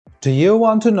Do you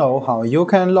want to know how you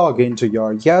can log into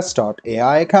your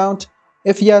yes.ai account?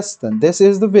 If yes, then this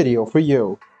is the video for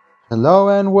you. Hello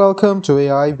and welcome to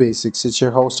AI Basics. It's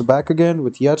your host back again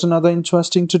with yet another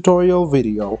interesting tutorial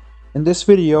video. In this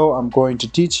video, I'm going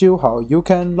to teach you how you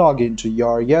can log into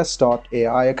your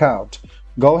yes.ai account.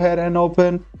 Go ahead and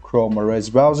open Chrome or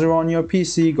Edge browser on your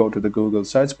PC. Go to the Google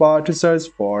search bar to search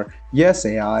for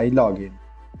yes.ai login.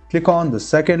 Click on the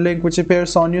second link which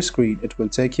appears on your screen. It will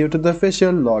take you to the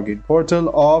official login portal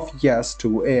of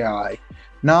yes.ai.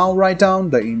 Now write down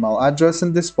the email address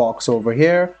in this box over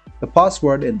here, the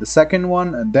password in the second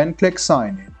one, and then click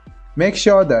sign in. Make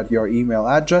sure that your email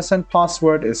address and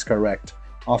password is correct.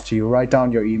 After you write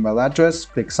down your email address,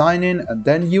 click sign in and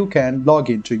then you can log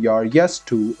into your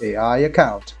yes.ai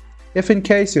account. If in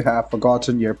case you have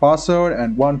forgotten your password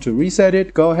and want to reset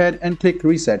it, go ahead and click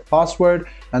reset password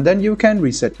and then you can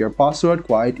reset your password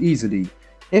quite easily.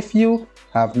 If you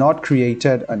have not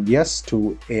created a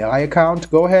yes.ai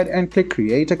account, go ahead and click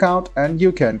create account and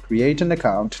you can create an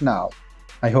account now.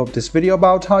 I hope this video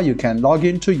about how you can log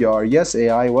into your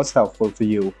yes.ai was helpful for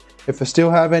you. If you still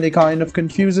have any kind of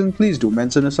confusion, please do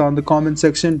mention us on the comment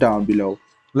section down below.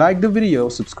 Like the video,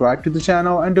 subscribe to the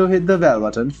channel and do hit the bell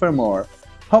button for more.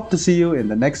 Hope to see you in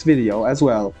the next video as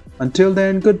well. Until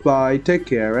then, goodbye, take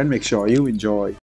care and make sure you enjoy.